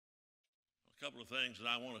couple of things that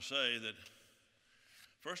I want to say. That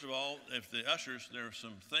first of all, if the ushers, there are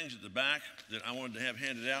some things at the back that I wanted to have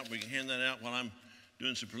handed out. We can hand that out while I'm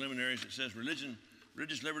doing some preliminaries. It says religion,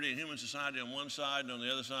 religious liberty and human society on one side, and on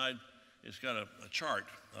the other side it's got a chart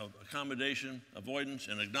of accommodation, avoidance,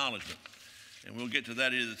 and acknowledgement. And we'll get to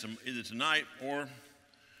that either tonight or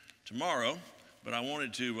tomorrow, but I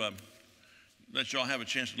wanted to let y'all have a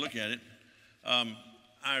chance to look at it.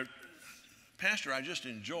 Pastor, I just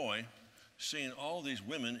enjoy seeing all these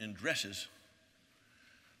women in dresses.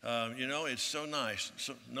 You know, it's so nice.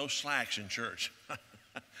 So, no slacks in church.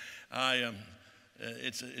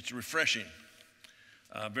 It's refreshing,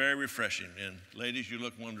 very refreshing. And ladies, you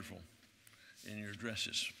look wonderful in your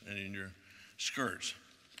dresses and in your skirts.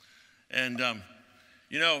 And,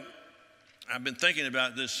 you know, I've been thinking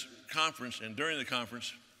about this conference, and during the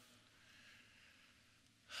conference,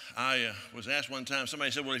 I was asked one time, somebody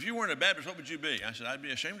said, well, if you weren't a Baptist, what would you be? I said, I'd be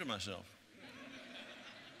ashamed of myself.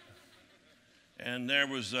 And there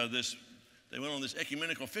was they went on this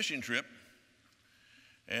ecumenical fishing trip,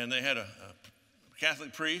 and they had a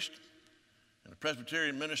Catholic priest, and a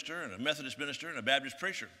Presbyterian minister, and a Methodist minister, and a Baptist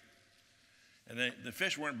preacher. And the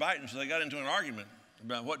fish weren't biting, so they got into an argument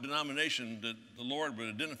about what denomination that the Lord would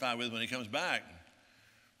identify with when he comes back.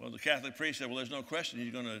 Well, the Catholic priest said, well, there's no question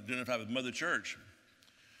he's going to identify with Mother Church.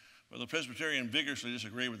 Well, the Presbyterian vigorously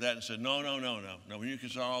disagreed with that and said, no. When you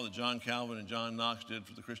consider all that John Calvin and John Knox did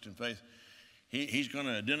for the Christian faith, he's going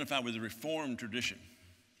to identify with the Reformed tradition.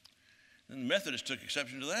 And the Methodists took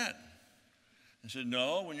exception to that and said,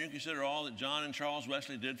 no, when you consider all that John and Charles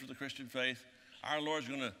Wesley did for the Christian faith, our Lord's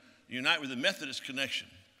going to unite with the Methodist connection.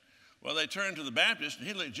 Well, they turned to the Baptist, and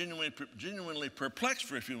he looked genuinely perplexed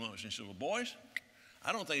for a few moments. And he said, well, boys,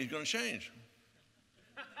 I don't think he's going to change.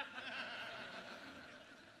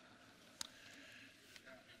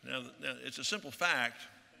 Now, it's a simple fact.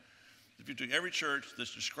 If you took every church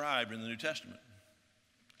that's described in the New Testament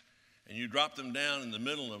and you dropped them down in the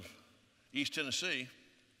middle of East Tennessee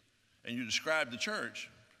and you described the church,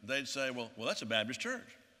 they'd say, well, that's a Baptist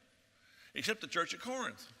church, except the church at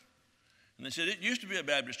Corinth. And they said, it used to be a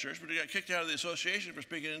Baptist church, but it got kicked out of the association for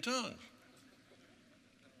speaking in tongues.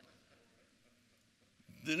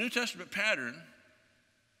 The New Testament pattern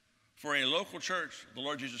for a local church, the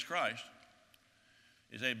Lord Jesus Christ,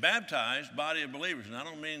 is a baptized body of believers. And I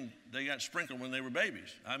don't mean they got sprinkled when they were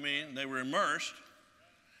babies. I mean they were immersed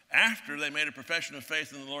after they made a profession of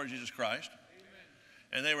faith in the Lord Jesus Christ. Amen.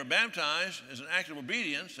 And they were baptized as an act of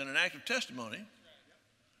obedience and an act of testimony.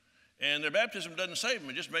 And their baptism doesn't save them,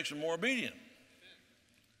 it just makes them more obedient.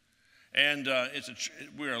 And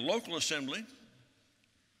we're a local assembly.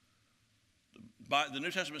 The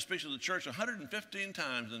New Testament speaks of the church 115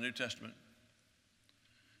 times in the New Testament.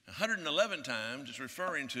 111 times it's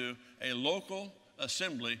referring to a local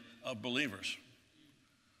assembly of believers.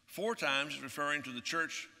 4 times it's referring to the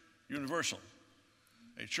church universal,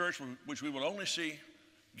 a church which we will only see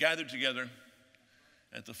gathered together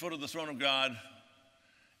at the foot of the throne of God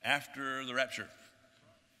after the rapture.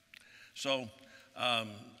 So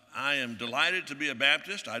I am delighted to be a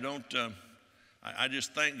Baptist. I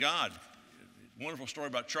just thank God. Wonderful story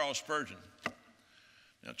about Charles Spurgeon.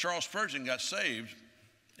 Now, Charles Spurgeon got saved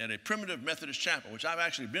at a primitive Methodist chapel, which I've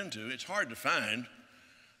actually been to. It's hard to find.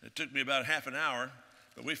 It took me about half an hour,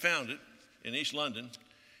 but we found it in East London.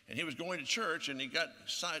 And he was going to church, and he got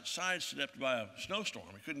sidestepped by a snowstorm.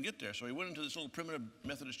 He couldn't get there, so he went into this little primitive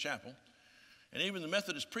Methodist chapel. And even the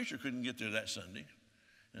Methodist preacher couldn't get there that Sunday.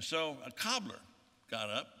 And so a cobbler got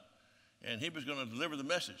up, and he was going to deliver the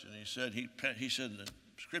message. And he said, the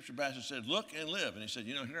scripture passage said, look and live. And he said,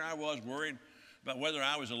 you know, here I was worried about whether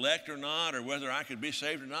I was elect or not, or whether I could be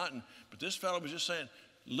saved or not. But this fellow was just saying,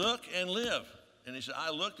 look and live. And he said, I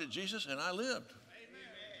looked at Jesus and I lived.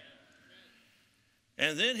 Amen.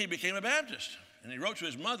 And then he became a Baptist. And he wrote to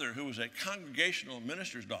his mother, who was a congregational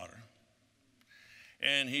minister's daughter.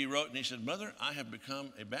 And he wrote, and he said, Mother, I have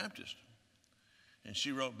become a Baptist. And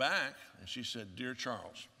she wrote back, and she said, Dear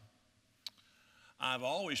Charles, I've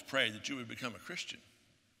always prayed that you would become a Christian.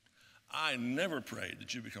 I never prayed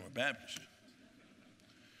that you become a Baptist.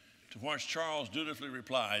 To which Charles dutifully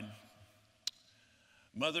replied,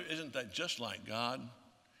 Mother, isn't that just like God?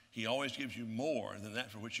 He always gives you more than that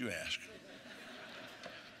for which you ask.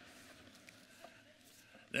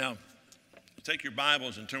 Now, take your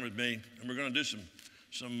Bibles and turn with me, and we're going to do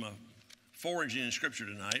some foraging in Scripture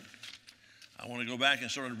tonight. I want to go back and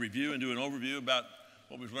sort of review and do an overview about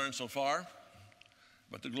what we've learned so far,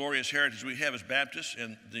 but the glorious heritage we have as Baptists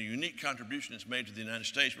and the unique contribution it's made to the United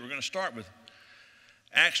States. But we're going to start with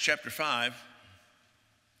Acts chapter 5.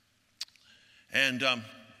 And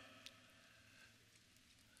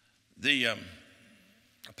the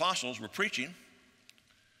apostles were preaching.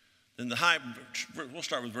 Then we'll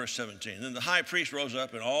start with verse 17. Then the high priest rose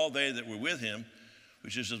up, and all they that were with him,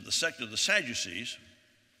 which is of the sect of the Sadducees,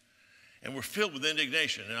 and were filled with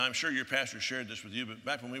indignation. And I'm sure your pastor shared this with you, but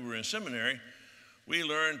back when we were in seminary, we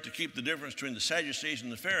learned to keep the difference between the Sadducees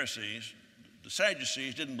and the Pharisees. The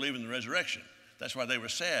Sadducees didn't believe in the resurrection. That's why they were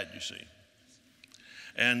sad, you see.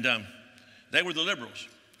 And they were the liberals.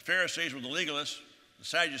 The Pharisees were the legalists. The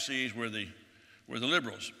Sadducees were the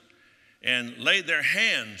liberals. And laid their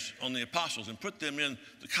hands on the apostles and put them in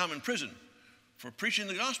the common prison for preaching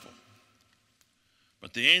the gospel.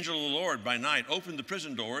 But the angel of the Lord by night opened the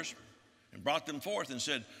prison doors and brought them forth and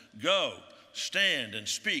said, "Go, stand and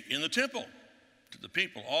speak in the temple to the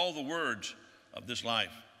people all the words of this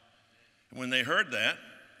life." And when they heard that,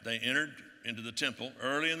 they entered into the temple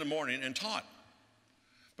early in the morning and taught.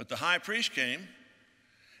 But the high priest came,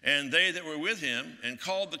 and they that were with him, and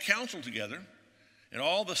called the council together, and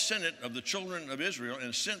all the senate of the children of Israel,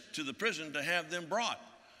 and sent to the prison to have them brought.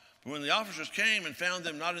 But when the officers came and found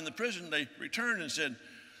them not in the prison, they returned and said,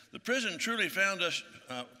 "The prison truly found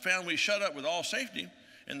we shut up with all safety,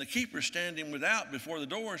 and the keepers standing without before the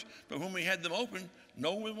doors. But when we had them open,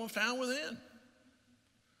 no one was found within."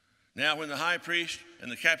 Now when the high priest and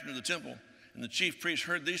the captain of the temple and the chief priests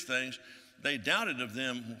heard these things, they doubted of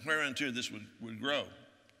them whereunto this would grow.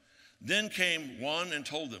 Then came one and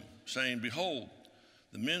told them, saying, "Behold,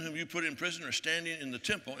 the men whom you put in prison are standing in the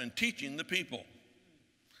temple and teaching the people."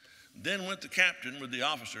 Then went the captain with the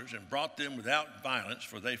officers and brought them without violence,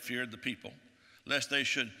 for they feared the people, lest they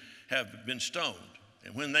should have been stoned.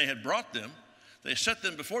 And when they had brought them, they set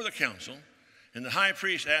them before the council, and the high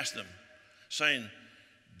priest asked them, saying,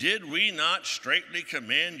 "Did we not straitly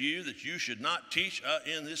command you that you should not teach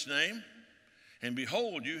in this name? And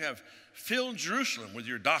behold, you have filled Jerusalem with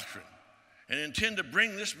your doctrine, and intend to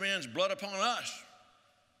bring this man's blood upon us."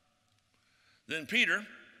 Then Peter,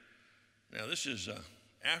 now this is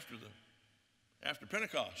after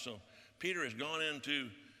Pentecost, so Peter has gone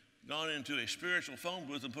into a spiritual phone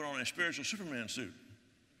booth and put on a spiritual Superman suit.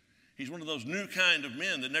 He's one of those new kind of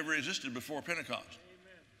men that never existed before Pentecost.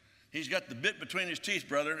 Amen. He's got the bit between his teeth,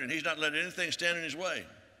 brother, and he's not letting anything stand in his way.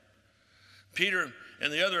 Peter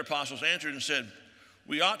and the other apostles answered and said,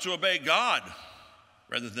 "We ought to obey God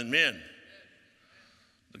rather than men.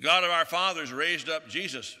 The God of our fathers raised up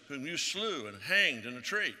Jesus, whom you slew and hanged in a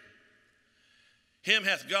tree. Him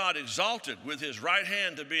hath God exalted with his right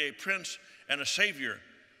hand to be a prince and a savior,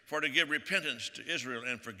 for to give repentance to Israel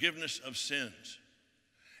and forgiveness of sins.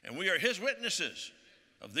 And we are his witnesses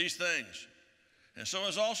of these things. And so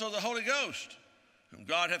is also the Holy Ghost, whom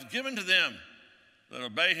God hath given to them that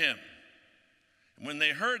obey him." And when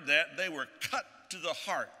they heard that, they were cut to the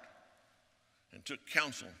heart and took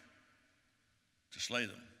counsel to slay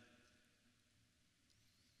them.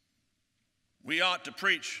 We ought to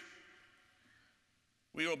preach,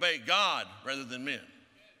 we obey God rather than men.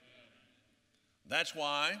 That's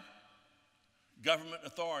why government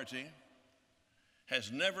authority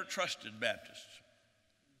has never trusted Baptists.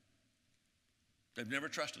 They've never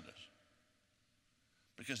trusted us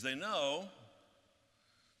because they know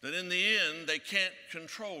that in the end they can't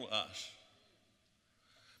control us,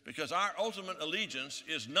 because our ultimate allegiance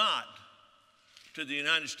is not to the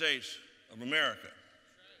United States of America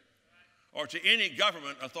or to any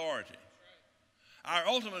government authority. Our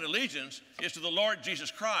ultimate allegiance is to the Lord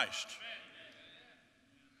Jesus Christ.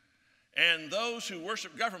 And those who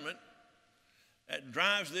worship government, it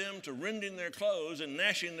drives them to rending their clothes and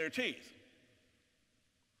gnashing their teeth,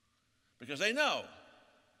 because they know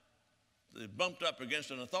they've bumped up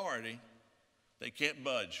against an authority they can't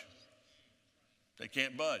budge. They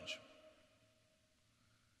can't budge.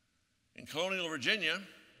 In colonial Virginia,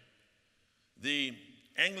 the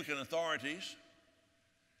Anglican authorities,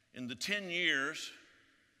 in the 10 years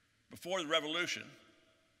before the Revolution,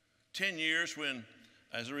 10 years when,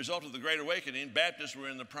 as a result of the Great Awakening, Baptists were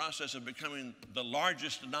in the process of becoming the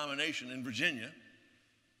largest denomination in Virginia,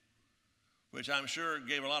 which I'm sure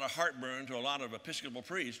gave a lot of heartburn to a lot of Episcopal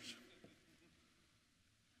priests.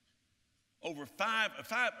 A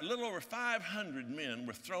little over 500 men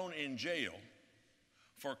were thrown in jail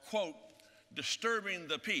for, quote, disturbing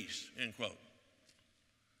the peace, end quote,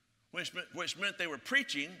 which meant they were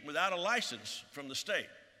preaching without a license from the state.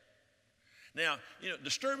 Now,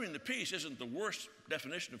 disturbing the peace isn't the worst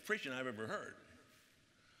definition of preaching I've ever heard.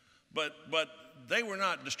 But they were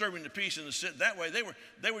not disturbing the peace in that way.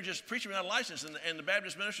 They were just preaching without a license. And the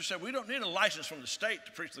Baptist minister said, "We don't need a license from the state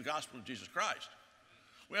to preach the gospel of Jesus Christ.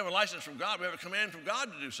 We have a license from God. We have a command from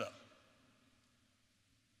God to do so."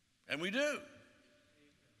 And we do.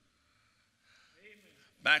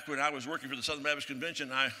 back when I was working for the Southern Baptist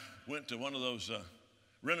Convention, I went to one of those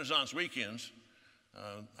Renaissance weekends.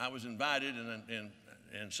 I was invited, and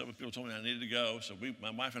some people told me I needed to go, so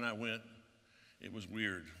my wife and I went. It was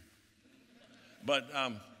weird. But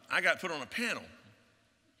I got put on a panel.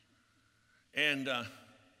 And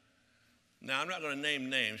now I'm not going to name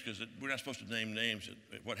names because we're not supposed to name names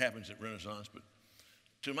at what happens at Renaissance, but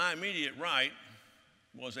to my immediate right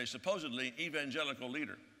was a supposedly evangelical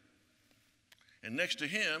leader. And next to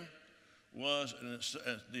him was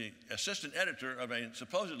the assistant editor of a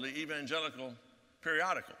supposedly evangelical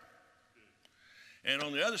periodical. And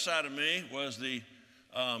on the other side of me was the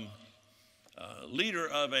leader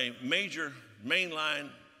of a major mainline,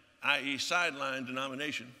 i.e. sideline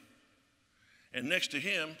denomination. And next to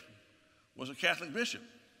him was a Catholic bishop.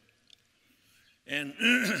 And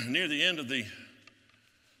near the end of the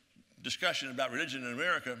discussion about religion in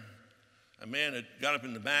America, a man had got up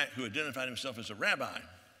in the back who identified himself as a rabbi.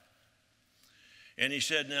 And he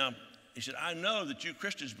said, I know that you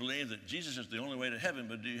Christians believe that Jesus is the only way to heaven,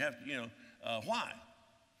 but do you have to, why?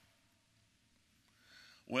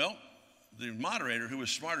 Well, the moderator, who was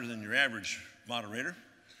smarter than your average moderator,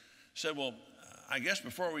 said, well, I guess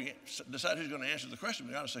before we decide who's going to answer the question,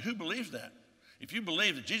 we ought to say, who believes that? If you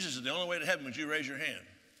believe that Jesus is the only way to heaven, would you raise your hand?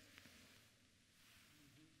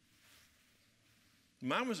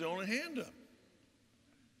 Mine was the only hand up.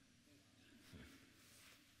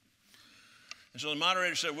 And so the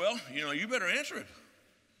moderator said, well, you better answer it.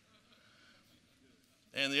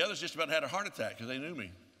 And the others just about had a heart attack because they knew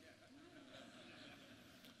me.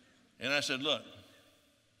 And I said, look,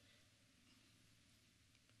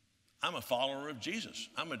 I'm a follower of Jesus.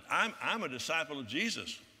 I'm a disciple of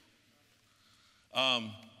Jesus.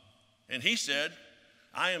 And he said,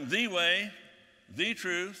 I am the way, the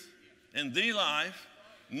truth, and the life.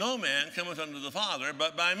 No man cometh unto the Father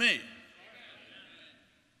but by me.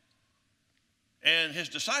 And his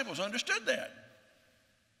disciples understood that.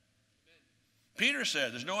 Peter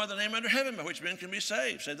said, there's no other name under heaven by which men can be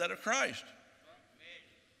saved, said that of Christ.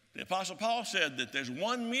 The Apostle Paul said that there's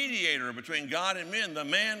one mediator between God and men, the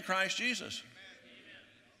man Christ Jesus.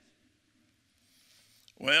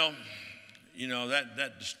 Well,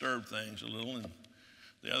 that disturbed things a little, and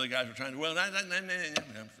the other guys were trying to,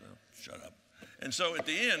 shut up. And so at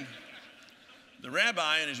the end, the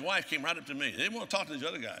rabbi and his wife came right up to me. They didn't want to talk to these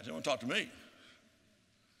other guys. They want to talk to me.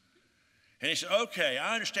 And he said, okay,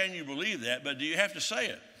 I understand you believe that, but do you have to say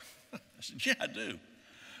it? I said, yeah, I do.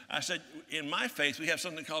 I said, in my faith, we have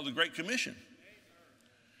something called the Great Commission.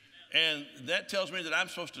 And that tells me that I'm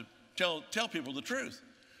supposed to tell people the truth.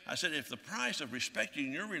 I said, if the price of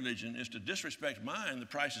respecting your religion is to disrespect mine, the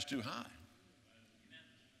price is too high.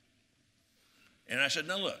 And I said,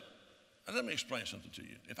 now look, let me explain something to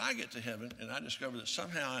you. If I get to heaven and I discover that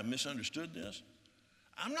somehow I misunderstood this,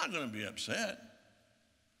 I'm not going to be upset.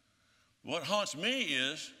 What haunts me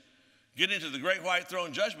is get into the great white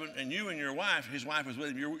throne judgment, and you and your wife, his wife was with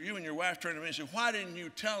him, you and your wife turn to me and say, why didn't you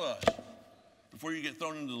tell us before you get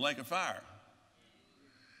thrown into the lake of fire?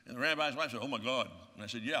 And the rabbi's wife said, oh my God. And I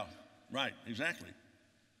said, yeah, right, exactly.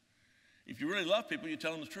 If you really love people, you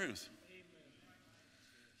tell them the truth.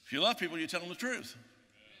 If you love people, you tell them the truth.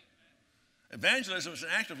 Evangelism is an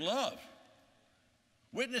act of love.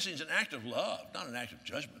 Witnessing is an act of love, not an act of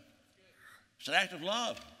judgment. It's an act of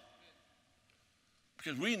love.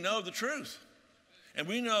 Because we know the truth. And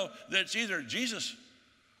we know that it's either Jesus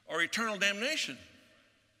or eternal damnation.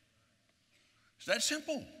 It's that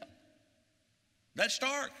simple. That's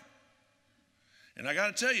stark. And I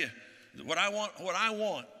got to tell you, what I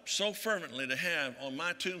want so fervently to have on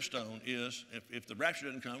my tombstone is, if the rapture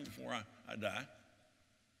doesn't come before I die,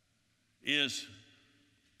 is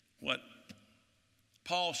what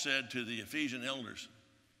Paul said to the Ephesian elders.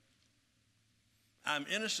 I'm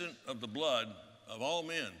innocent of the blood of all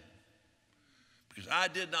men, because I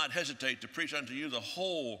did not hesitate to preach unto you the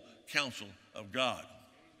whole counsel of God.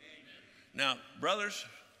 Now, brothers,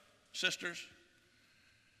 sisters,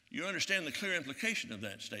 you understand the clear implication of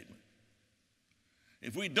that statement.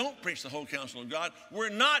 If we don't preach the whole counsel of God, we're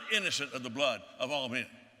not innocent of the blood of all men.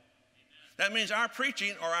 That means our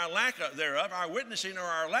preaching or our lack thereof, our witnessing or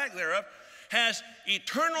our lack thereof, has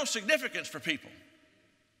eternal significance for people.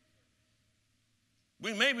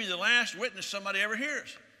 We may be the last witness somebody ever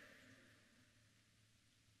hears.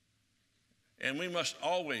 And we must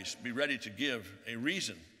always be ready to give a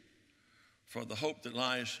reason for the hope that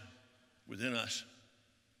lies within us.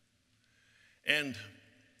 And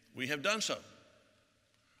we have done so.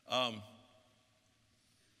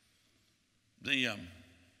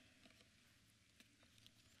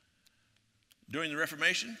 During the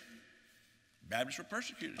Reformation, Baptists were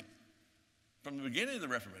persecuted. from the beginning of the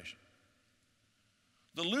Reformation.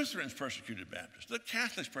 The Lutherans persecuted Baptists. The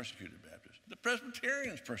Catholics persecuted Baptists. The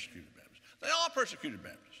Presbyterians persecuted Baptists. They all persecuted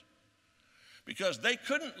Baptists because they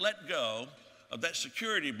couldn't let go of that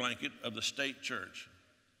security blanket of the state church.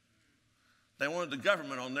 They wanted the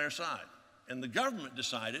government on their side. And the government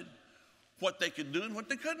decided what they could do and what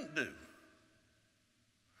they couldn't do.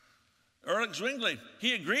 Ulrich Zwingli,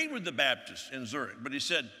 he agreed with the Baptists in Zurich, but he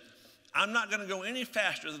said, I'm not going to go any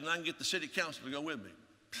faster than I can get the city council to go with me.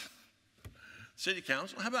 City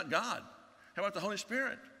council? How about God? How about the Holy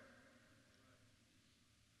Spirit?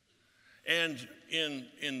 And in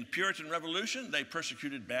the Puritan Revolution, they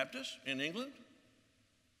persecuted Baptists in England.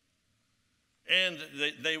 And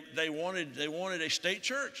they wanted a state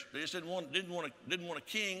church. They just didn't want a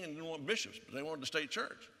king and didn't want bishops, but they wanted a state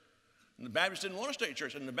church. And the Baptists didn't want a state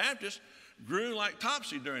church. And the Baptists grew like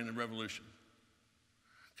topsy during the Revolution.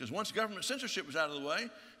 Because once government censorship was out of the way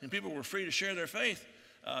and people were free to share their faith,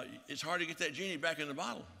 it's hard to get that genie back in the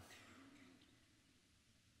bottle.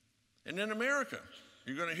 And in America,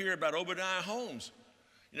 you're going to hear about Obadiah Holmes.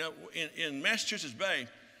 You know, in Massachusetts Bay,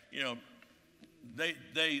 you know, they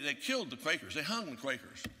killed the Quakers. They hung the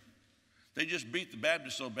Quakers. They just beat the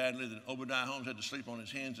Baptists so badly that Obadiah Holmes had to sleep on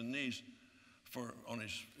his hands and knees, on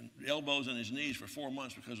his elbows and his knees for 4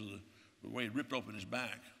 months because of the way it ripped open his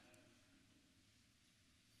back.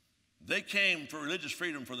 They came for religious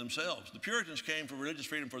freedom for themselves. The Puritans came for religious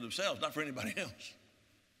freedom for themselves, not for anybody else.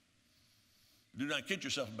 Do not kid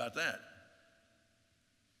yourself about that.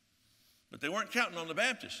 But they weren't counting on the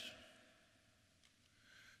Baptists,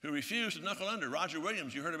 who refused to knuckle under. Roger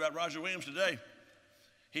Williams, you heard about Roger Williams today.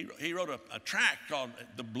 He wrote a tract called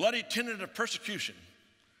The Bloody Tenet of Persecution.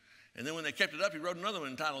 And then when they kept it up, he wrote another one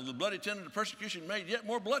entitled The Bloody Tenet of Persecution Made Yet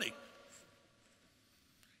More Bloody.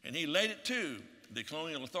 And he laid it to the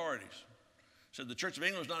colonial authorities. Said the Church of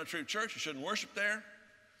England was not a true church. You shouldn't worship there.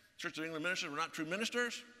 The Church of England ministers were not true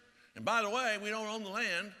ministers. And by the way, we don't own the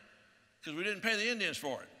land because we didn't pay the Indians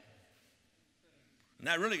for it. And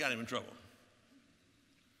that really got him in trouble.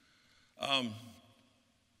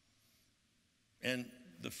 And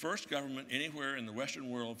the first government anywhere in the Western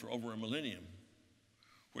world for over a millennium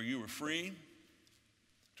where you were free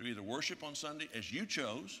to either worship on Sunday as you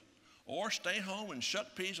chose or stay home and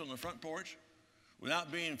shuck peas on the front porch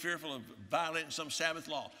without being fearful of violating some Sabbath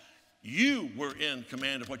law. You were in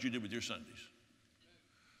command of what you did with your Sundays.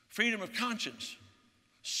 Freedom of conscience,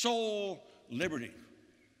 soul liberty.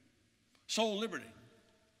 Soul liberty.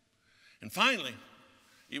 And finally,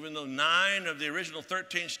 even though 9 of the original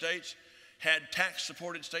 13 states had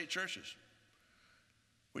tax-supported state churches,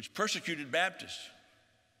 which persecuted Baptists,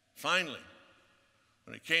 finally,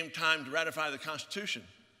 when it came time to ratify the Constitution,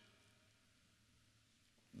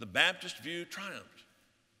 the Baptist view triumphed.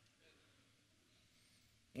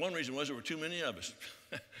 One reason was there were too many of us.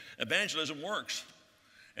 Evangelism works.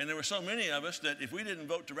 And there were so many of us that if we didn't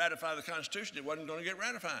vote to ratify the Constitution, it wasn't going to get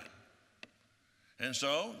ratified. And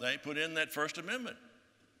so they put in that First Amendment.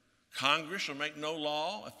 Congress shall make no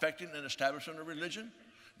law affecting an establishment of religion,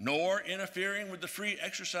 nor interfering with the free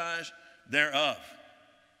exercise thereof.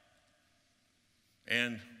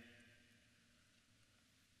 And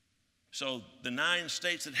so the 9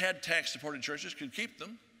 states that had tax-supported churches could keep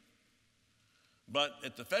them. But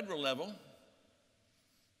at the federal level,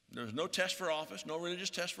 there was no test for office, no religious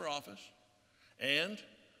test for office, and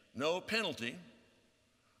no penalty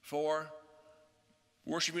for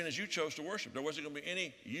worshiping as you chose to worship. There wasn't going to be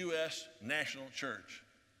any U.S. national church.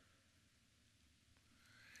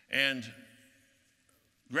 And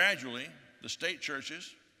gradually, the state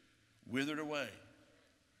churches withered away.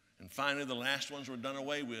 And finally, the last ones were done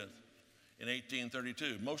away with in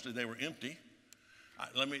 1832. Mostly they were empty.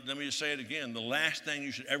 Let me just say it again. The last thing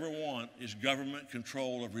you should ever want is government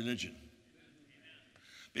control of religion.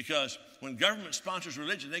 Because when government sponsors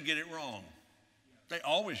religion, they get it wrong. They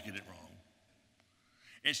always get it wrong.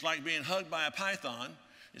 It's like being hugged by a python.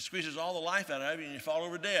 It squeezes all the life out of you and you fall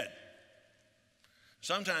over dead.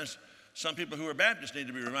 Sometimes some people who are Baptists need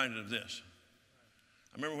to be reminded of this.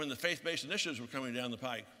 I remember when the faith-based initiatives were coming down the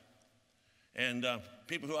pike, and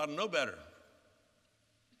people who ought to know better,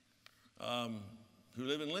 who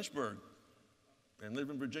live in Lynchburg and live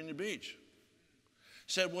in Virginia Beach,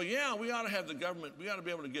 said, well, yeah, we ought to have the government, we ought to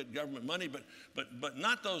be able to get government money, but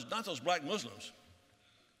not those black Muslims.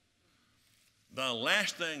 The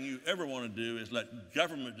last thing you ever want to do is let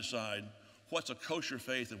government decide what's a kosher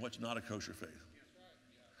faith and what's not a kosher faith.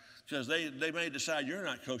 Because they may decide you're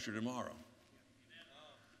not kosher tomorrow.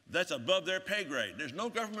 That's above their pay grade. There's no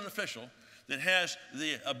government official that has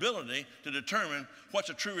the ability to determine what's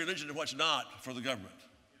a true religion and what's not for the government.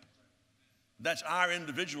 That's our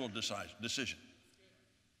individual decision.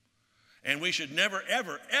 And we should never,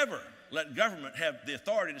 ever, ever let government have the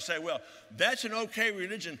authority to say, well, that's an okay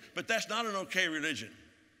religion, but that's not an okay religion.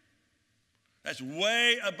 That's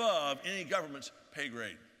way above any government's pay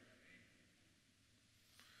grade.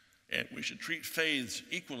 And we should treat faiths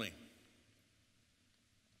equally.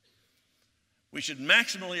 We should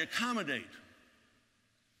maximally accommodate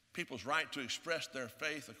people's right to express their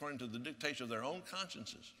faith according to the dictates of their own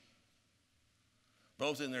consciences,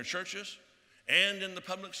 both in their churches and in the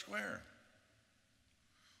public square.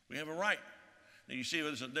 We have a right. Now you see,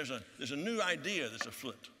 there's a new idea that's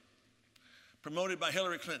afoot, promoted by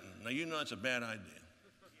Hillary Clinton. Now you know it's a bad idea.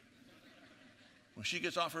 When she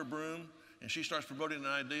gets off her broom and she starts promoting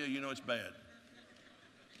an idea, you know it's bad.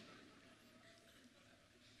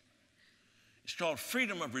 It's called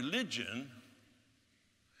freedom of religion,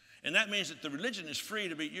 and that means that the religion is free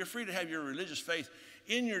to be, you're free to have your religious faith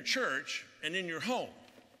in your church and in your home.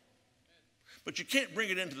 But you can't bring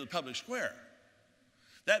it into the public square.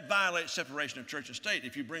 That violates separation of church and state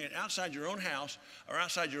if you bring it outside your own house or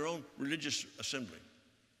outside your own religious assembly.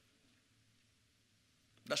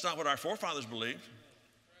 That's not what our forefathers believed.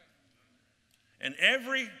 And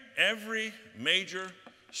every major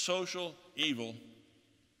social evil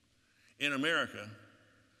in America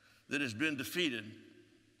that has been defeated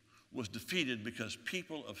was defeated because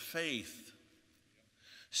people of faith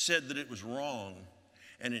said that it was wrong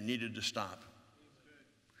and it needed to stop.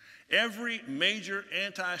 Every major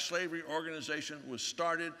anti-slavery organization was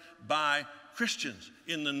started by Christians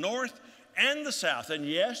in the North and the South. And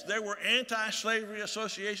yes, there were anti-slavery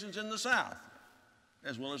associations in the South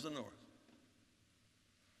as well as the North.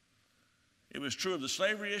 It was true of the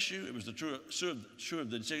slavery issue. It was true of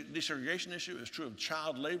the desegregation issue. It was true of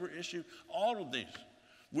child labor issue. All of these.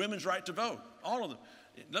 Women's right to vote. All of them.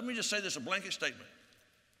 Let me just say this, a blanket statement.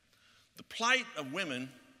 The plight of women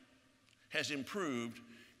has improved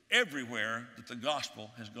everywhere that the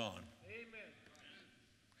gospel has gone. Amen.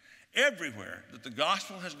 Everywhere that the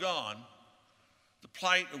gospel has gone, the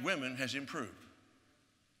plight of women has improved.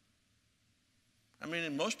 I mean,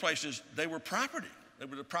 in most places, they were property. They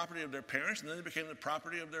were the property of their parents, and then they became the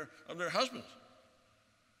property of their husbands.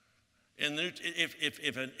 And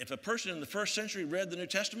if a person in the first century read the New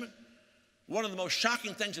Testament, one of the most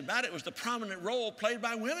shocking things about it was the prominent role played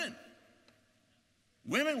by women.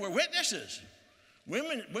 Women were witnesses.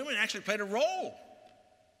 Women actually played a role.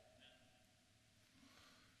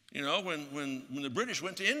 You know, when the British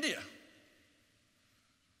went to India,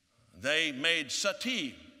 they made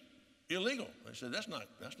sati illegal. They said, that's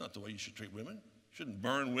not the way you should treat women. You shouldn't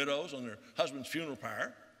burn widows on their husband's funeral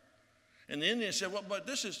pyre. And the Indians said, well, but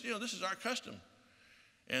this is our custom.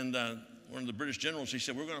 And one of the British generals, he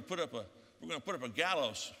said, we're going to put up a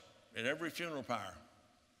gallows at every funeral pyre.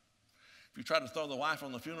 If you try to throw the wife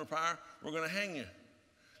on the funeral pyre, we're going to hang you,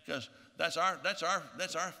 because that's our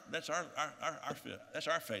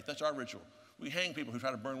faith. That's our ritual. We hang people who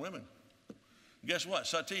try to burn women. Guess what?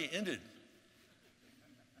 Sati ended.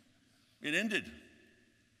 It ended.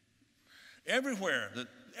 Everywhere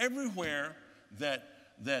that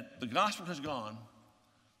the gospel has gone,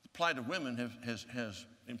 the plight of women has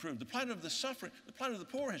improved. The plight of the suffering, the plight of the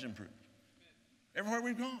poor has improved. Everywhere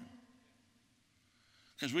we've gone.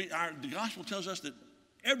 Because the gospel tells us that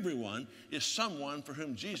everyone is someone for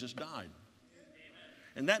whom Jesus died. Amen.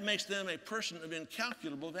 And that makes them a person of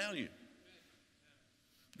incalculable value.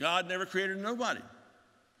 God never created nobody.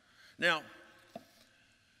 Now,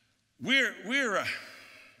 we're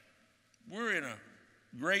in a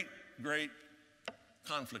great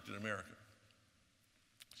conflict in America.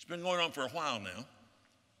 It's been going on for a while now.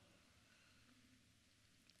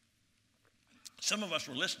 Some of us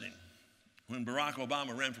were listening when Barack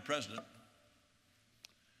Obama ran for president.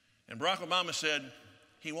 And Barack Obama said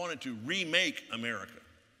he wanted to remake America.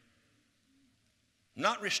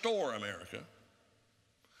 Not restore America,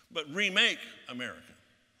 but remake America.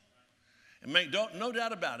 And make no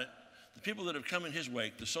doubt about it, the people that have come in his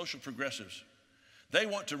wake, the social progressives, they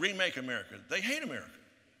want to remake America. They hate America.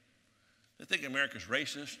 They think America's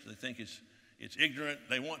racist. They think it's ignorant.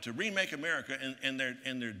 They want to remake America, and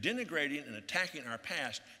they're denigrating and attacking our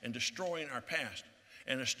past and destroying our past.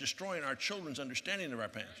 And it's destroying our children's understanding of our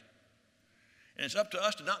past. And it's up to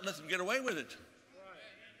us to not let them get away with it.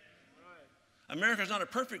 Right. America's not a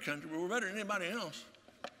perfect country, but we're better than anybody else.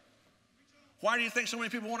 Why do you think so many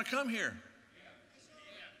people want to come here?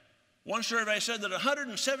 One survey said that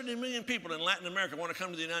 170 million people in Latin America want to come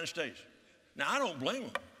to the United States. Now, I don't blame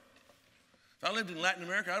them. If I lived in Latin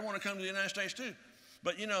America, I'd want to come to the United States too.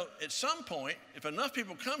 But, you know, at some point, if enough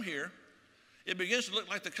people come here, it begins to look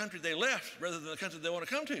like the country they left rather than the country they want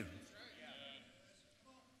to come to.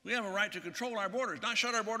 We have a right to control our borders, not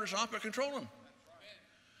shut our borders off, but control them.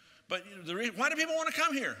 But why do people want to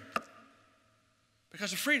come here?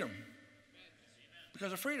 Because of freedom.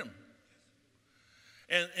 Because of freedom.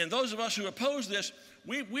 And those of us who oppose this,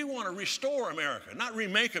 we want to restore America, not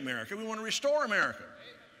remake America. We want to restore America.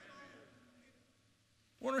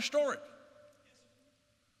 We want to restore it.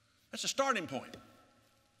 That's a starting point.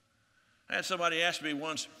 I had somebody ask me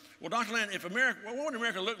once, well, Dr. Land, what would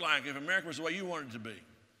America look like if America was the way you wanted it to be?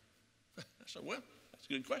 I said, well, that's a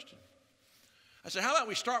good question. I said, how about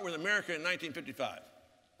we start with America in 1955?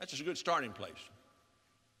 That's just a good starting place.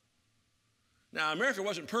 Now, America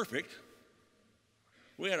wasn't perfect.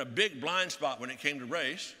 We had a big blind spot when it came to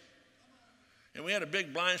race, and we had a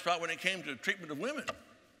big blind spot when it came to treatment of women.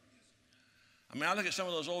 I mean, I look at some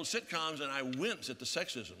of those old sitcoms and I wince at the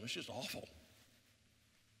sexism. It's just awful.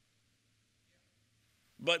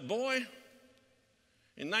 But boy,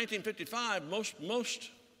 in 1955, most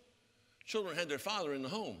children had their father in the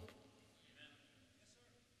home.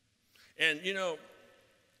 And you know,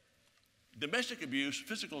 domestic abuse,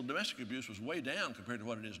 physical domestic abuse was way down compared to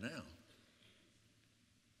what it is now.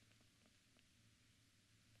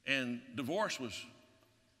 And divorce was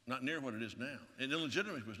not near what it is now. And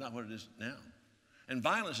illegitimacy was not what it is now. And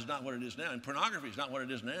violence is not what it is now. And pornography is not what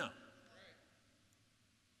it is now.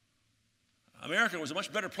 America was a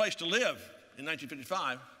much better place to live in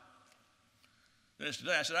 1955 than it is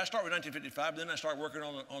today. I said, I start with 1955, then I start working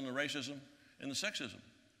on the racism and the sexism.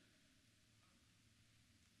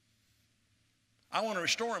 I want to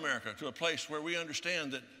restore America to a place where we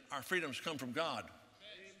understand that our freedoms come from God,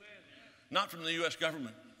 not from the U.S.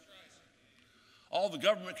 government. All the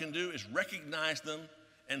government can do is recognize them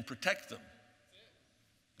and protect them.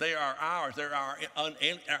 They are ours. They're our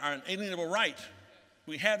unalienable right.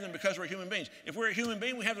 We have them because we're human beings. If we're a human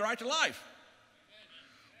being, we have the right to life,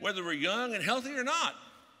 whether we're young and healthy or not.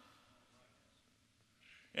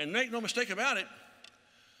 And make no mistake about it,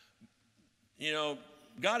 you know,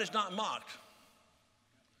 God is not mocked.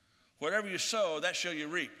 Whatever you sow, that shall you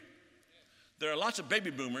reap. There are lots of baby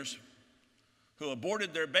boomers who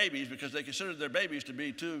aborted their babies because they considered their babies to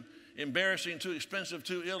be too embarrassing, too expensive,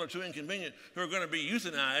 too ill, or too inconvenient, who are going to be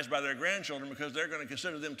euthanized by their grandchildren because they're going to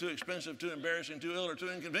consider them too expensive, too embarrassing, too ill, or too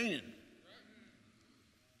inconvenient.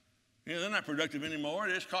 You know, they're not productive anymore.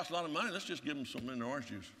 It just costs a lot of money. Let's just give them some mint orange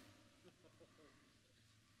juice.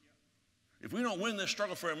 If we don't win this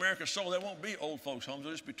struggle for America's soul, there won't be old folks' homes.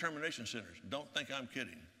 There'll just be termination centers. Don't think I'm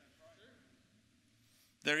kidding.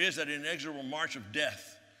 There is that inexorable march of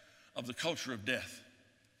death, of the culture of death.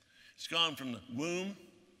 It's gone from the womb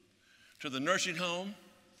to the nursing home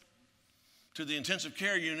to the intensive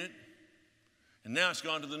care unit, and now it's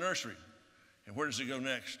gone to the nursery. And where does it go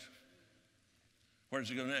next? Where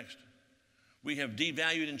does it go next? We have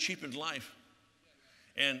devalued and cheapened life.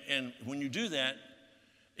 And when you do that,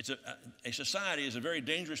 it's a society is a very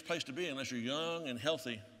dangerous place to be unless you're young and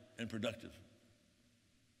healthy and productive.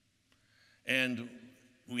 And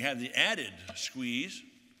we have the added squeeze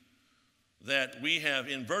that we have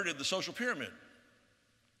inverted the social pyramid.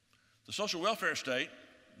 The social welfare state,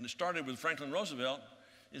 and it started with Franklin Roosevelt,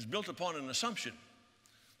 is built upon an assumption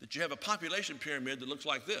that you have a population pyramid that looks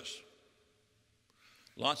like this.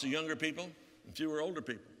 Lots of younger people and fewer older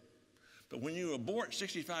people. But when you abort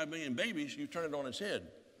 65 million babies, you turn it on its head.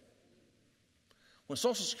 When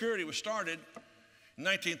Social Security was started in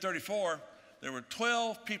 1934, there were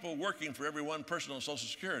 12 people working for every one person on Social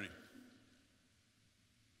Security.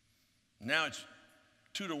 Now it's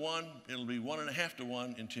 2 to 1. It'll be 1.5 to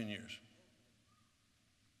 1 in 10 years.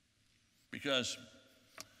 Because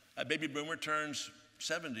a baby boomer turns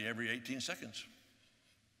 70 every 18 seconds.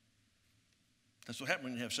 That's what happens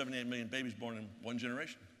when you have 78 million babies born in one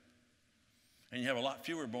generation. And you have a lot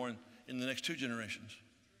fewer born in the next 2 generations.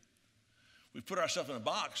 We've put ourselves in a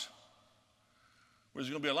box where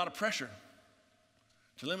there's going to be a lot of pressure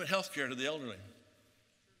to limit health care to the elderly.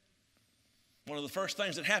 One of the first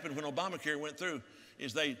things that happened when Obamacare went through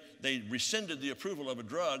is they rescinded the approval of a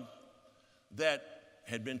drug that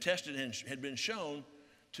had been tested and had been shown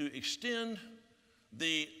to extend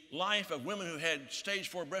the life of women who had stage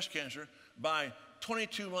 4 breast cancer by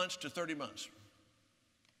 22 months to 30 months.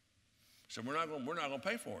 So we're not going to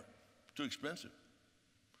pay for it. It's too expensive.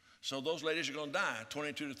 So those ladies are going to die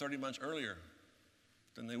 22 to 30 months earlier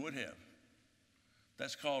than they would have.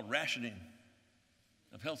 That's called rationing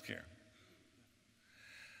of health care.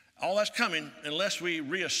 All that's coming unless we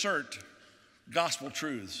reassert gospel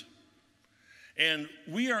truths. And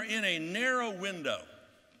we are in a narrow window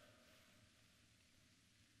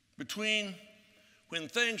between when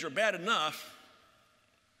things are bad enough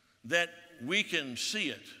that we can see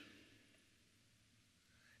it,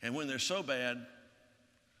 and when they're so bad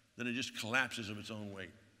that it just collapses of its own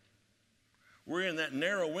weight. We're in that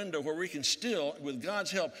narrow window where we can still, with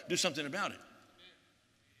God's help, do something about it.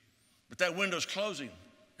 But that window's closing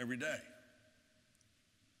every day.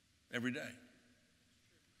 Every day.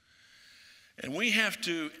 And we have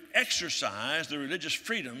to exercise the religious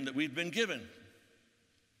freedom that we've been given.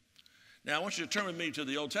 Now, I want you to turn with me to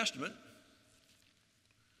the Old Testament.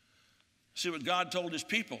 See what God told his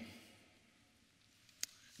people.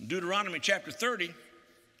 In Deuteronomy chapter 30,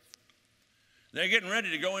 they're getting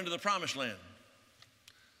ready to go into the promised land.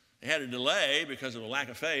 They had a delay because of a lack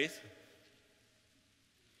of faith.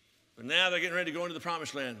 But now they're getting ready to go into the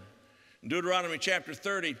promised land. In Deuteronomy chapter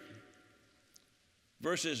 30,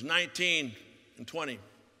 verses 19 and 20.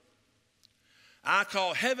 I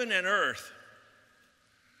call heaven and earth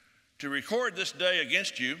to record this day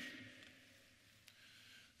against you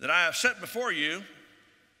that I have set before you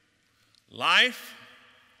life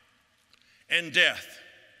and death,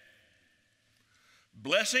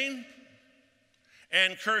 blessing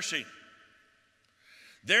and cursing.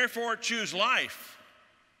 Therefore choose life,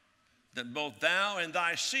 that both thou and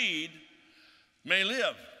thy seed may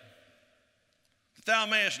live, that thou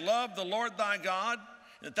mayest love the Lord thy God,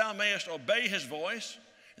 and that thou mayest obey his voice,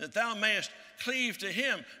 and that thou mayest cleave to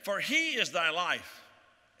him, for he is thy life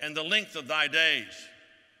and the length of thy days.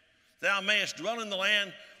 Thou mayest dwell in the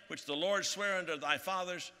land which the Lord sware unto thy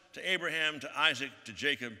fathers, to Abraham, to Isaac, to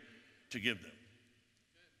Jacob, to give them.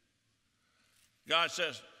 God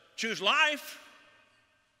says, choose life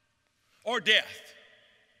or death.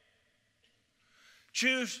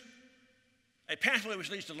 Choose a pathway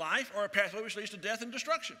which leads to life or a pathway which leads to death and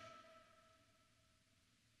destruction.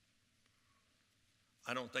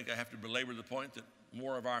 I don't think I have to belabor the point that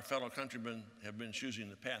more of our fellow countrymen have been choosing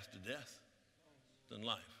the path to death than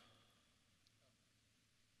life.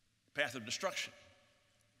 The path of destruction.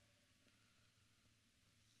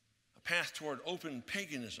 A path toward open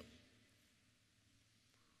paganism,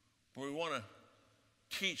 where we want to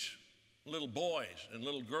teach little boys and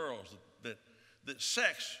little girls that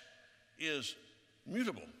sex is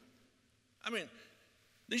mutable. I mean,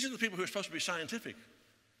 these are the people who are supposed to be scientific.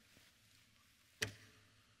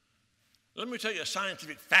 Let me tell you a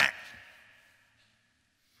scientific fact.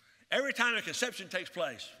 Every time a conception takes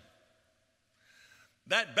place,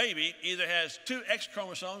 that baby either has two X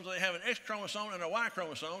chromosomes, or they have an X chromosome and a Y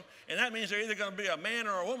chromosome, and that means they're either going to be a man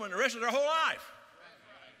or a woman the rest of their whole life.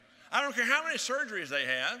 I don't care how many surgeries they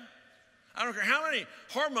have. I don't care how many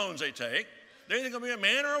hormones they take. They're either going to be a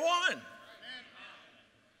man or a woman.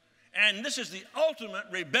 And this is the ultimate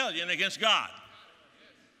rebellion against God.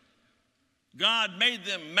 God made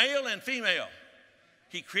them male and female.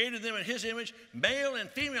 He created them in his image. Male and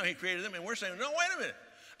female he created them. And we're saying, no, wait a minute.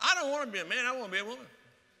 I don't want to be a man. I want to be a woman.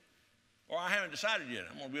 Or I haven't decided yet.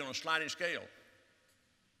 I'm going to be on a sliding scale.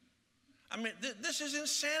 I mean, this is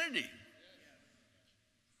insanity.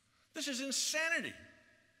 This is insanity.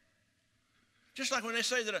 Just like when they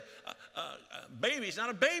say that a baby is not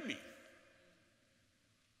a baby.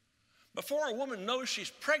 Before a woman knows she's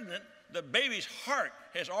pregnant, the baby's heart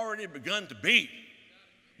has already begun to beat.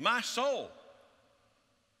 My soul.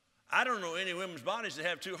 I don't know any women's bodies that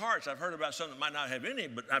have two hearts. I've heard about some that might not have any,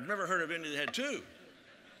 but I've never heard of any that had two.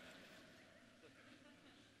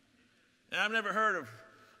 And I've never heard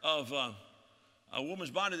of a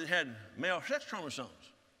woman's body that had male sex chromosomes.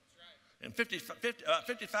 And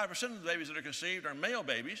 55% of the babies that are conceived are male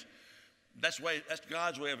babies. That's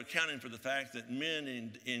God's way of accounting for the fact that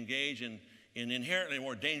men engage in inherently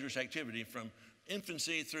more dangerous activity from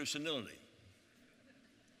infancy through senility,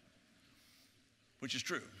 which is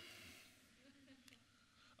true.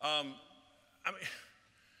 I mean,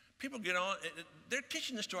 people get on, they're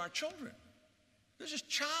teaching this to our children. This is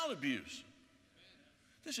child abuse.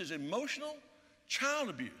 This is emotional child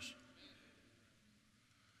abuse.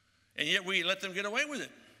 And yet we let them get away with it.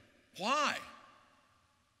 Why?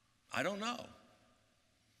 I don't know.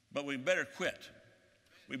 But we better quit.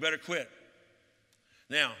 We better quit.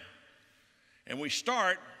 Now, and we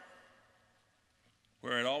start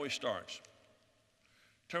where it always starts.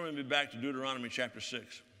 Turn with me back to Deuteronomy chapter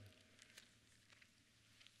 6.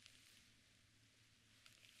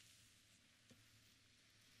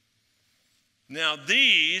 Now,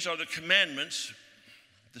 these are the commandments,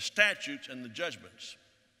 the statutes, and the judgments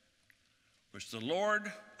which the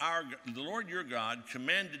Lord your God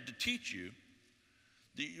commanded to teach you,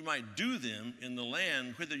 that you might do them in the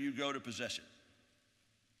land whither you go to possess it,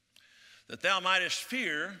 that thou mightest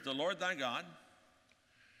fear the Lord thy God,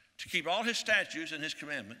 to keep all his statutes and his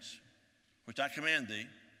commandments, which I command thee,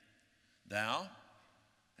 thou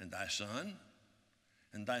and thy son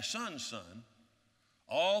and thy son's son,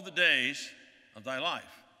 all the days of thy life,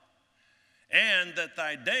 and that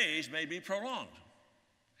thy days may be prolonged.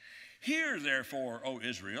 Hear therefore, O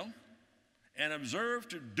Israel, and observe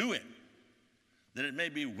to do it, that it may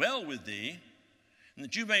be well with thee, and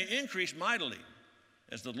that you may increase mightily,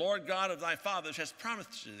 as the Lord God of thy fathers has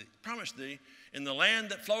promised thee in the land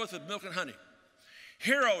that floweth with milk and honey.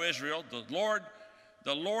 Hear, O Israel, the Lord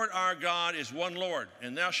our God is one Lord,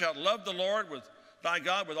 and thou shalt love the Lord with thy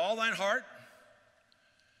God with all thine heart,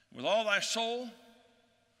 with all thy soul,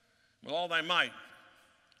 with all thy might.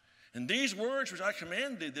 And these words which I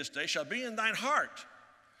command thee this day shall be in thine heart.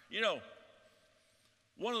 You know,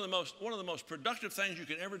 one of the most productive things you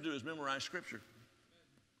can ever do is memorize Scripture.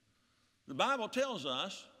 The Bible tells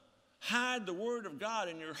us, hide the word of God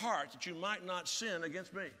in your heart that you might not sin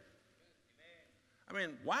against me. I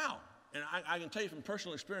mean, wow. And I can tell you from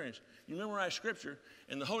personal experience, you memorize Scripture,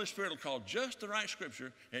 and the Holy Spirit will call just the right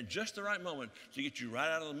Scripture at just the right moment to get you right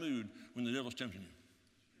out of the mood when the devil's tempting you.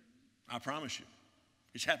 I promise you.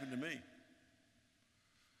 It's happened to me.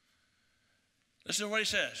 Listen to what he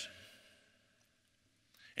says.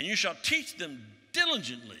 And you shall teach them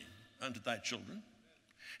diligently unto thy children,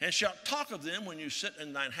 and shalt talk of them when you sit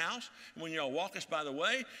in thine house, and when thou walkest by the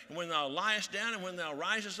way, and when thou liest down, and when thou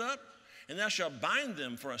risest up. And thou shalt bind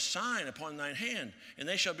them for a sign upon thine hand, and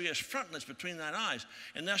they shall be as frontlets between thine eyes.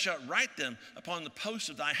 And thou shalt write them upon the posts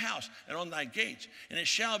of thy house and on thy gates. And it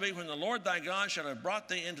shall be, when the Lord thy God shall have brought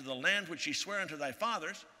thee into the land which he sware unto thy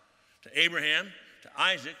fathers, to Abraham, to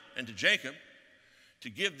Isaac, and to Jacob, to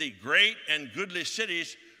give thee great and goodly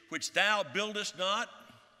cities which thou buildest not.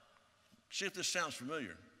 See if this sounds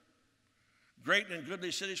familiar. Great and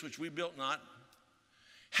goodly cities which we built not,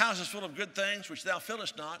 houses full of good things which thou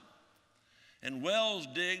fillest not, and wells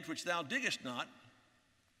digged which thou diggest not,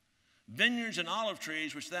 vineyards and olive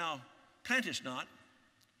trees which thou plantest not.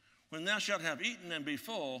 When thou shalt have eaten and be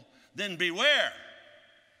full, then beware,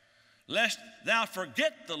 lest thou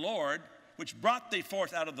forget the Lord, which brought thee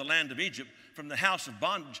forth out of the land of Egypt, from the house of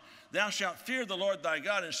bondage. Thou shalt fear the Lord thy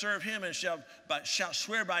God, and serve him, and shalt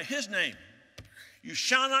swear by his name. You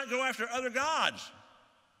shall not go after other gods.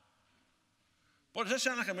 Boy, does that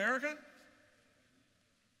sound like America?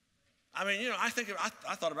 I mean, you know, I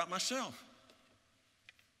thought about myself.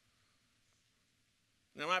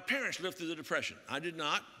 Now, my parents lived through the Depression. I did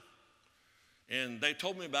not. And they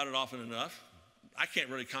told me about it often enough. I can't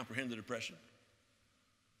really comprehend the Depression.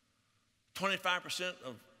 25%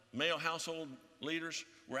 of male household leaders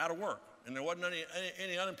were out of work, and there wasn't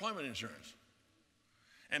any unemployment insurance.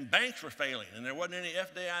 And banks were failing, and there wasn't any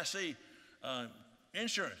FDIC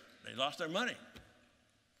insurance. They lost their money.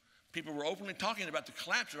 People were openly talking about the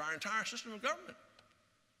collapse of our entire system of government.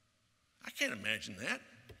 I can't imagine that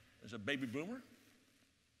as a baby boomer.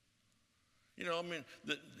 You know, I mean,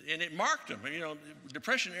 and it marked them. You know,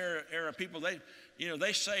 Depression era people,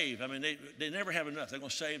 they save. I mean, they never have enough. They're going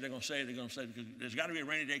to save, they're going to save, they're going to save, because there's got to be a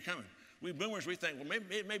rainy day coming. We boomers, we think, well,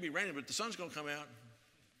 maybe it may be raining, but the sun's going to come out.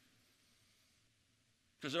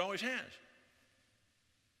 Because it always has.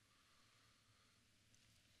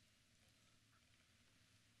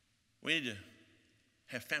 We need to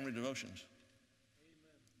have family devotions.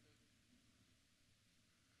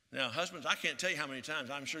 Amen. Now, husbands, I can't tell you how many times,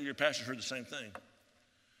 I'm sure your pastor's heard the same thing.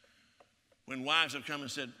 When wives have come and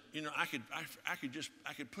said, you know, I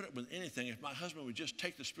could put up with anything if my husband would just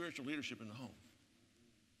take the spiritual leadership in the home.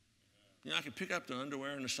 You know, I could pick up the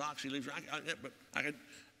underwear and the socks he leaves, but I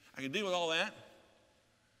could deal with all that.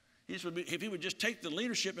 If he would just take the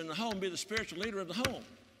leadership in the home, be the spiritual leader of the home.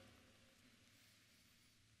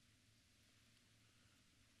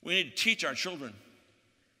 We need to teach our children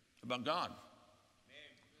about God.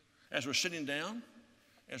 As we're sitting down,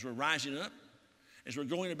 as we're rising up, as we're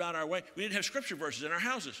going about our way, we need to have scripture verses in our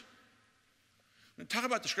houses. We talk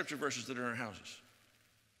about the scripture verses that are in our houses.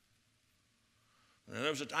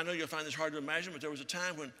 Now, I know you'll find this hard to imagine, but there was a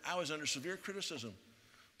time when I was under severe criticism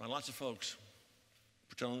by lots of folks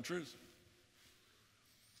for telling the truth.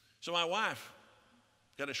 So my wife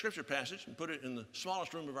got a scripture passage and put it in the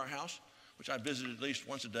smallest room of our house, which I visited at least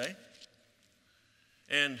once a day.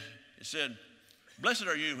 And it said, blessed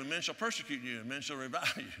are you when men shall persecute you, and men shall revile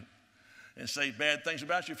you, and say bad things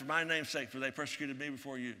about you for my name's sake, for they persecuted me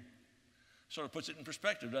before you. Sort of puts it in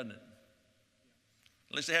perspective, doesn't it?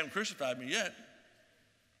 At least they haven't crucified me yet.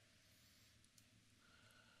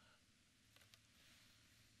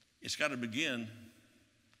 It's got to begin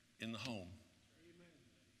in the home.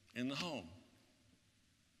 In the home.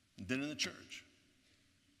 And then in the church.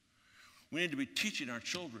 We need to be teaching our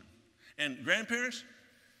children. And grandparents,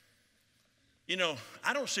 you know,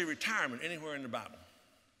 I don't see retirement anywhere in the Bible.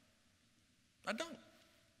 I don't.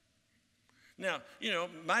 Now,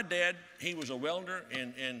 my dad, he was a welder,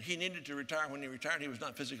 and he needed to retire. When he retired, he was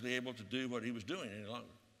not physically able to do what he was doing any longer.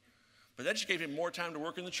 But that just gave him more time to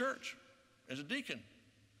work in the church as a deacon,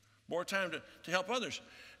 more time to help others.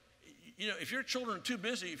 If your children are too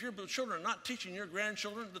busy, if your children are not teaching your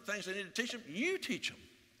grandchildren the things they need to teach them, you teach them.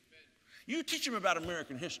 You teach them about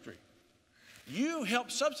American history. You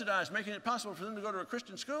help subsidize making it possible for them to go to a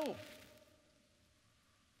Christian school.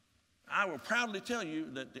 I will proudly tell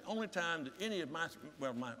you that the only time that any of my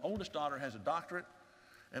oldest daughter has a doctorate,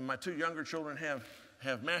 and my two younger children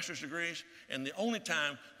have master's degrees, and the only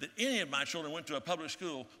time that any of my children went to a public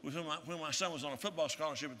school was when my son was on a football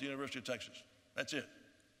scholarship at the University of Texas. That's it.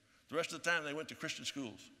 The rest of the time they went to Christian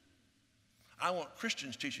schools. I want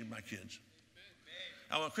Christians teaching my kids.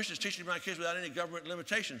 I want Christians teaching my kids without any government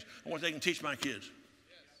limitations on what they can teach my kids.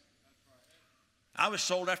 I was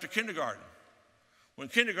sold after kindergarten. When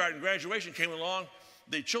kindergarten graduation came along,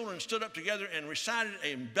 the children stood up together and recited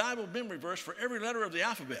a Bible memory verse for every letter of the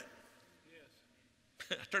alphabet.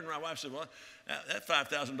 Yes. I turned to my wife and said, well, that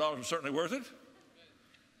 $5,000 was certainly worth it.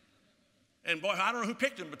 And boy, I don't know who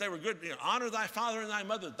picked them, but they were good. Honor thy father and thy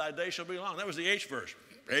mother, that thy day shall be long. That was the H verse.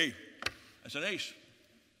 Hey, that's an ace.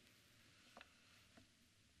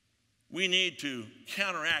 We need to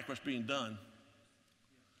counteract what's being done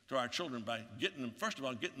to our children by getting them, first of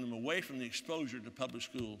all, getting them away from the exposure to public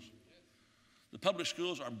schools. The public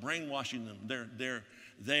schools are brainwashing them.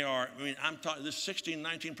 They are, I'm talking, this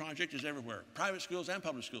 1619 project is everywhere. Private schools and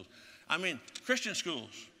public schools. Christian schools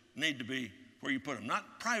need to be where you put them,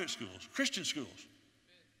 not private schools, Christian schools.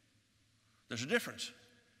 There's a difference.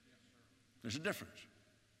 There's a difference.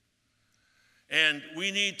 And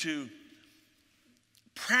we need to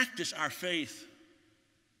practice our faith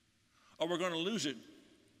or we're going to lose it.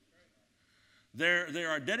 There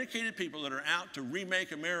are dedicated people that are out to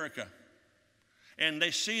remake America. And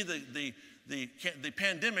they see the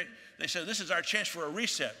pandemic, they say, this is our chance for a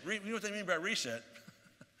reset. You know what they mean by reset?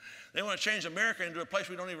 They want to change America into a place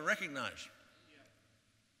we don't even recognize.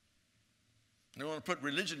 They want to put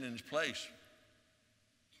religion in its place.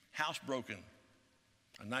 Housebroken,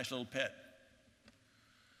 a nice little pet.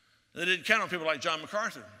 They didn't count on people like John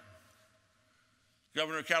MacArthur,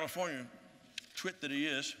 governor of California, twit that he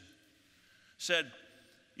is, said,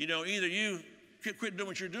 either you quit doing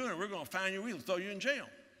what you're doing or we're going to find you, we'll throw you in jail.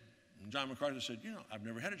 And John MacArthur said, I've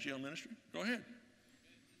never had a jail ministry. Go ahead.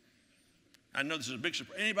 I know this is a big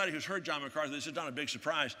surprise. Anybody who's heard John MacArthur, this is not a big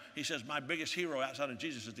surprise. He says, my biggest hero outside of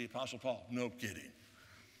Jesus is the Apostle Paul. No kidding.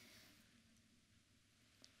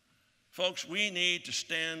 Folks, we need to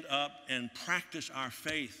stand up and practice our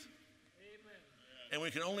faith. Amen. And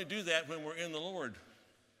we can only do that when we're in the Lord.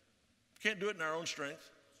 We can't do it in our own strength.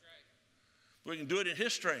 That's right. We can do it in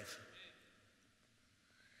His strength.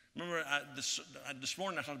 Remember, this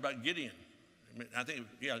morning I talked about Gideon.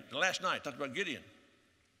 Last night I talked about Gideon.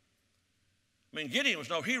 Gideon was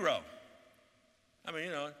no hero.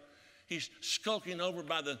 He's skulking over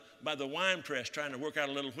by the wine press trying to work out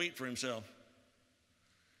a little wheat for himself.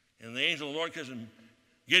 And the angel of the Lord says,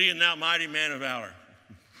 Gideon, thou mighty man of valor.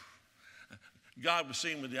 Jesus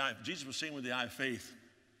was seen with the eye of faith.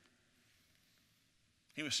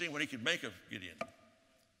 He was seeing what he could make of Gideon.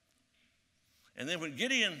 And then when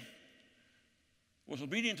Gideon was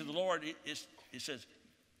obedient to the Lord, it says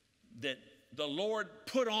that the Lord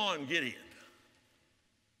put on Gideon.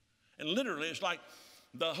 And literally, it's like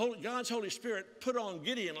God's Holy Spirit put on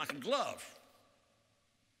Gideon like a glove.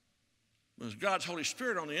 It was God's Holy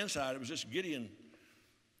Spirit on the inside. It was just Gideon,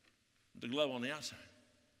 the glove on the outside.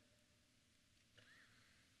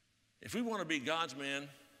 If we want to be God's man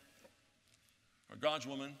or God's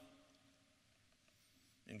woman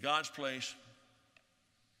in God's place,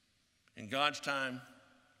 in God's time,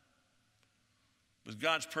 with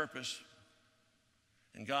God's purpose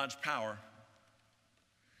and God's power,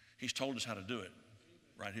 He's told us how to do it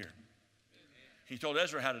right here. He told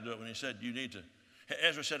Ezra how to do it when he said, you need to.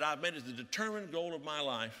 Ezra said, I've made it the determined goal of my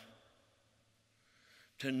life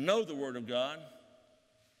to know the Word of God,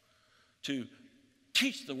 to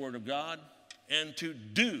teach the Word of God, and to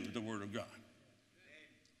do the Word of God.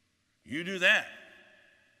 You do that,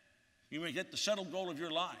 you may get the settled goal of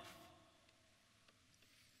your life.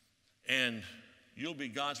 And you'll be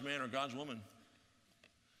God's man or God's woman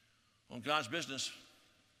on God's business,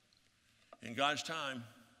 in God's time, amen,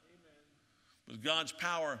 with God's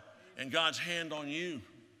power and God's hand on you.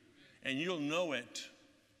 And you'll know it.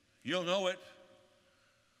 You'll know it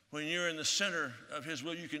when you're in the center of His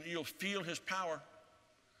will. You'll feel His power.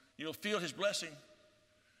 You'll feel His blessing.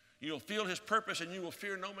 You'll feel His purpose, and you will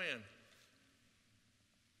fear no man.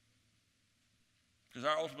 Because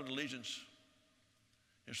our ultimate allegiance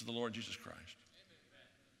is to the Lord Jesus Christ.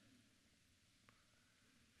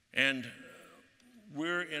 And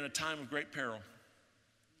we're in a time of great peril.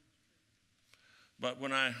 But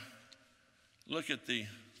when I look at the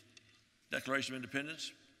Declaration of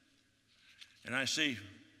Independence, and I see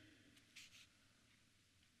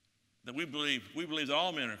that we believe that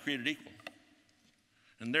all men are created equal,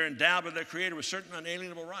 and they're endowed by their Creator with certain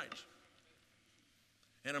unalienable rights.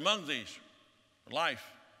 And among these, life.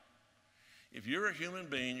 If you're a human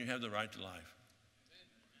being, you have the right to life,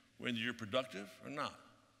 whether you're productive or not,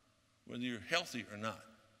 whether you're healthy or not,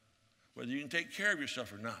 whether you can take care of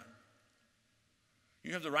yourself or not.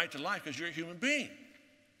 You have the right to life because you're a human being,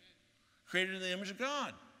 created in the image of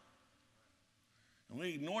God. And we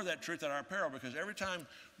ignore that truth at our peril, because every time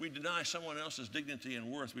we deny someone else's dignity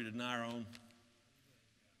and worth, we deny our own.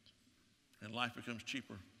 And life becomes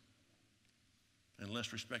cheaper and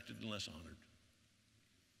less respected and less honored.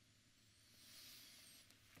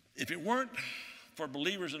 If it weren't for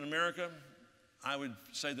believers in America, I would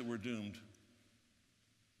say that we're doomed.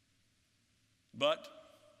 But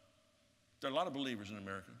there are a lot of believers in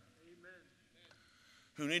America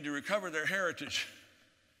who need to recover their heritage,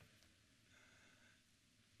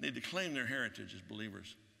 need to claim their heritage as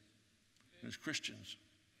believers, as Christians,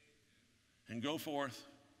 and go forth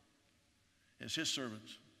as His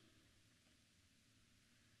servants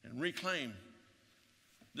and reclaim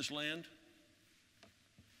this land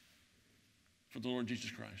for the Lord Jesus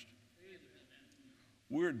Christ.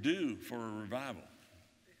 We're due for a revival.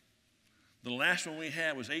 The last one we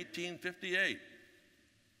had was 1858,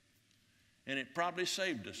 and it probably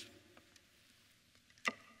saved us.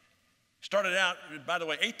 Started out, by the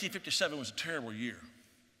way, 1857 was a terrible year.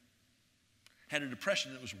 Had a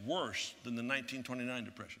depression that was worse than the 1929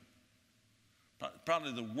 depression.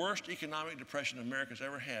 Probably the worst economic depression America's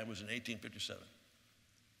ever had was in 1857.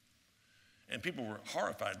 And people were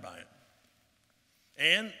horrified by it.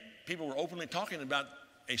 And people were openly talking about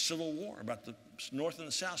a civil war, about the North and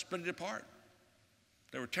the South splitting apart.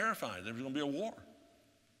 They were terrified there was going to be a war.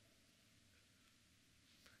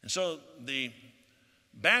 And so the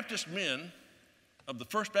Baptist men of the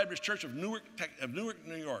First Baptist Church of Newark,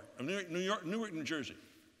 New Jersey,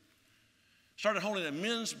 started holding a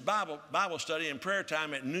men's Bible study and prayer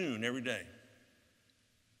time at noon every day.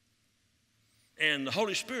 And the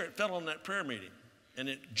Holy Spirit fell on that prayer meeting, and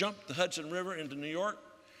it jumped the Hudson River into New York,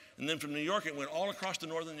 and then from New York it went all across the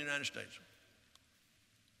northern United States.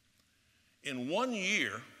 In 1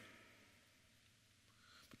 year,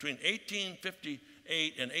 between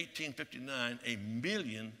 1858 and 1859, 1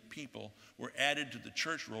 million people were added to the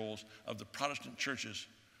church rolls of the Protestant churches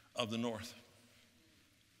of the North.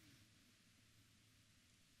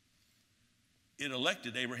 It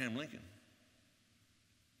elected Abraham Lincoln.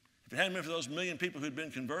 If it hadn't been for those 1 million people who'd been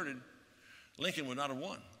converted, Lincoln would not have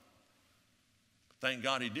won. Thank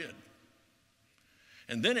God he did.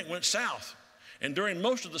 And then it went south. And during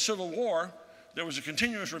most of the Civil War, there was a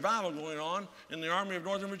continuous revival going on in the Army of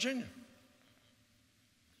Northern Virginia.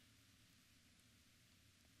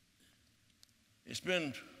 It's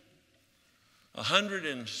been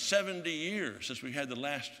 170 years since we had the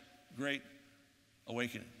last great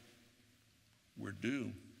awakening. We're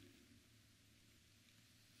due.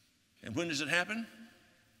 And when does it happen?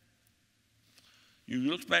 You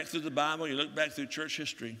look back through the Bible, you look back through church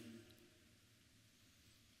history,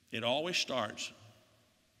 it always starts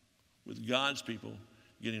with God's people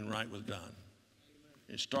getting right with God.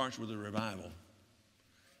 It starts with a revival.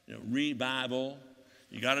 You know, revival.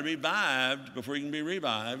 You got to be revived before you can be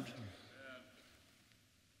revived.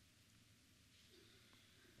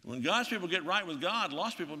 When God's people get right with God,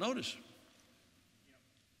 lost people notice.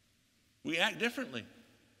 We act differently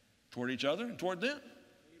toward each other and toward them.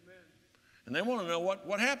 And they want to know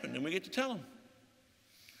what happened, and we get to tell them.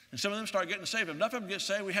 And some of them start getting saved. If enough of them get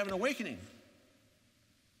saved, we have an awakening.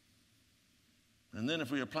 And then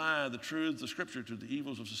if we apply the truths of Scripture to the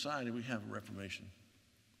evils of society, we have a reformation.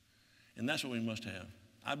 And that's what we must have.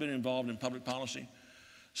 I've been involved in public policy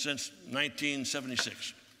since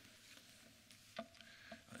 1976.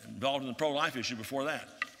 Involved in the pro-life issue before that.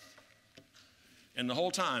 And the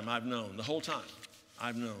whole time I've known,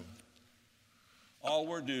 all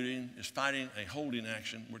we're doing is fighting a holding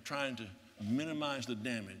action. We're trying to minimize the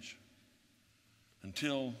damage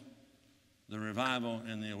until the revival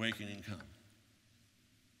and the awakening come.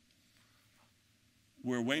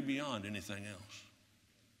 We're way beyond anything else.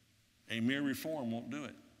 A mere reform won't do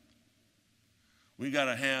it. We got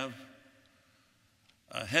to have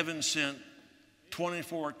a heaven-sent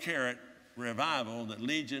 24-karat revival that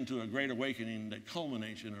leads into a great awakening that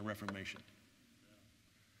culminates in a reformation.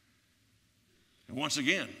 And once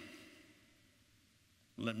again,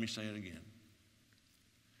 Let me say it again.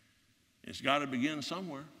 It's got to begin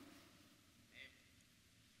somewhere.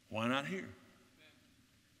 Why not here?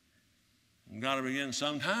 It's got to begin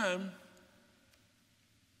sometime.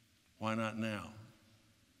 Why not now?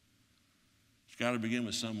 It's got to begin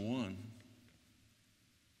with someone.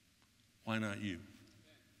 Why not you?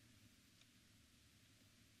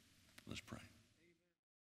 Let's pray.